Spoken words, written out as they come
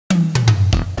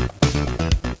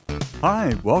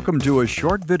Hi, welcome to a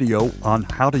short video on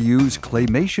how to use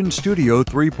Claymation Studio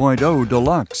 3.0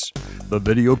 Deluxe, the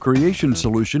video creation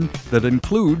solution that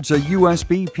includes a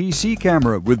USB PC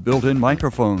camera with built-in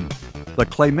microphone. The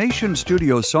Claymation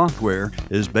Studio software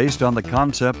is based on the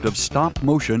concept of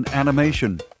stop-motion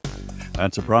animation.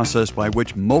 That's a process by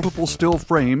which multiple still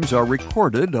frames are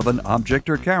recorded of an object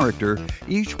or character,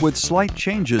 each with slight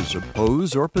changes of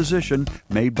pose or position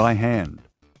made by hand.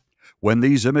 When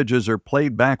these images are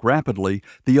played back rapidly,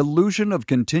 the illusion of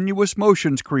continuous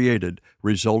motion is created,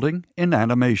 resulting in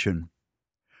animation.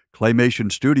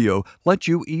 Claymation Studio lets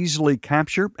you easily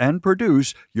capture and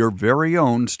produce your very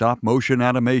own stop-motion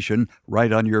animation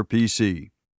right on your PC.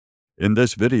 In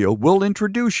this video, we'll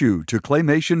introduce you to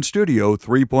Claymation Studio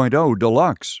 3.0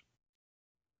 Deluxe.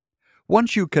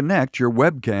 Once you connect your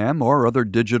webcam or other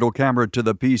digital camera to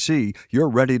the PC, you're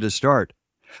ready to start.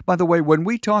 By the way, when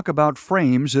we talk about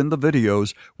frames in the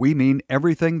videos, we mean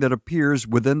everything that appears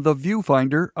within the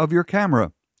viewfinder of your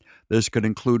camera. This could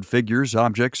include figures,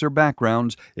 objects, or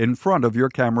backgrounds in front of your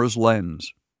camera's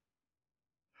lens.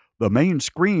 The main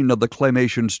screen of the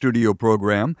Claymation Studio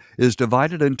program is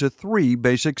divided into three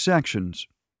basic sections.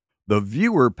 The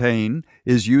viewer pane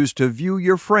is used to view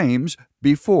your frames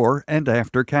before and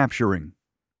after capturing.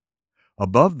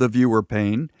 Above the viewer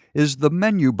pane is the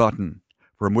menu button,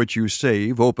 from which you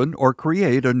save, open, or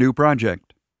create a new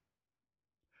project.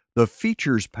 The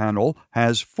Features panel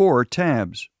has 4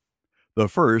 tabs. The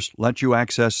first lets you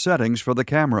access settings for the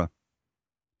camera.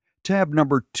 Tab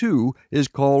number 2 is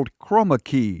called Chroma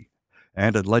Key,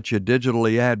 and it lets you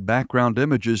digitally add background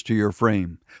images to your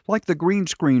frame, like the green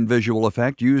screen visual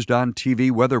effect used on TV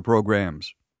weather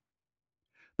programs.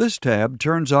 This tab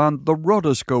turns on the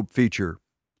Rotoscope feature.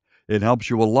 It helps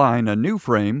you align a new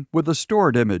frame with a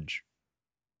stored image.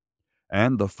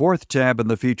 And the fourth tab in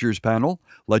the Features panel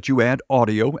lets you add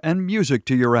audio and music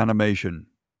to your animation.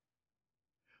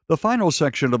 The final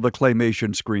section of the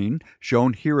Claymation screen,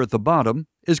 shown here at the bottom,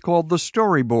 is called the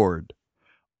Storyboard.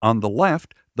 On the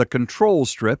left, the Control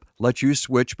strip lets you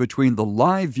switch between the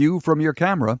live view from your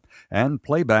camera and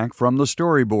playback from the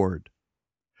storyboard.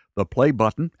 The Play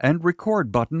button and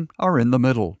Record button are in the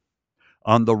middle.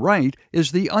 On the right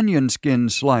is the Onion Skin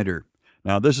slider.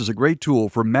 Now, this is a great tool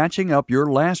for matching up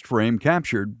your last frame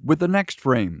captured with the next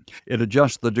frame. It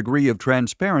adjusts the degree of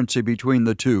transparency between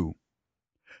the two.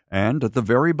 And at the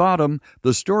very bottom, the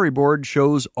storyboard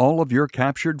shows all of your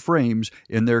captured frames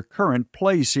in their current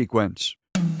play sequence.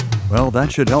 Well,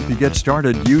 that should help you get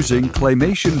started using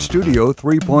Claymation Studio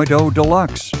 3.0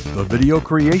 Deluxe, the video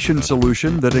creation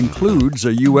solution that includes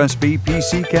a USB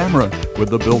PC camera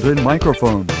with a built-in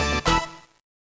microphone.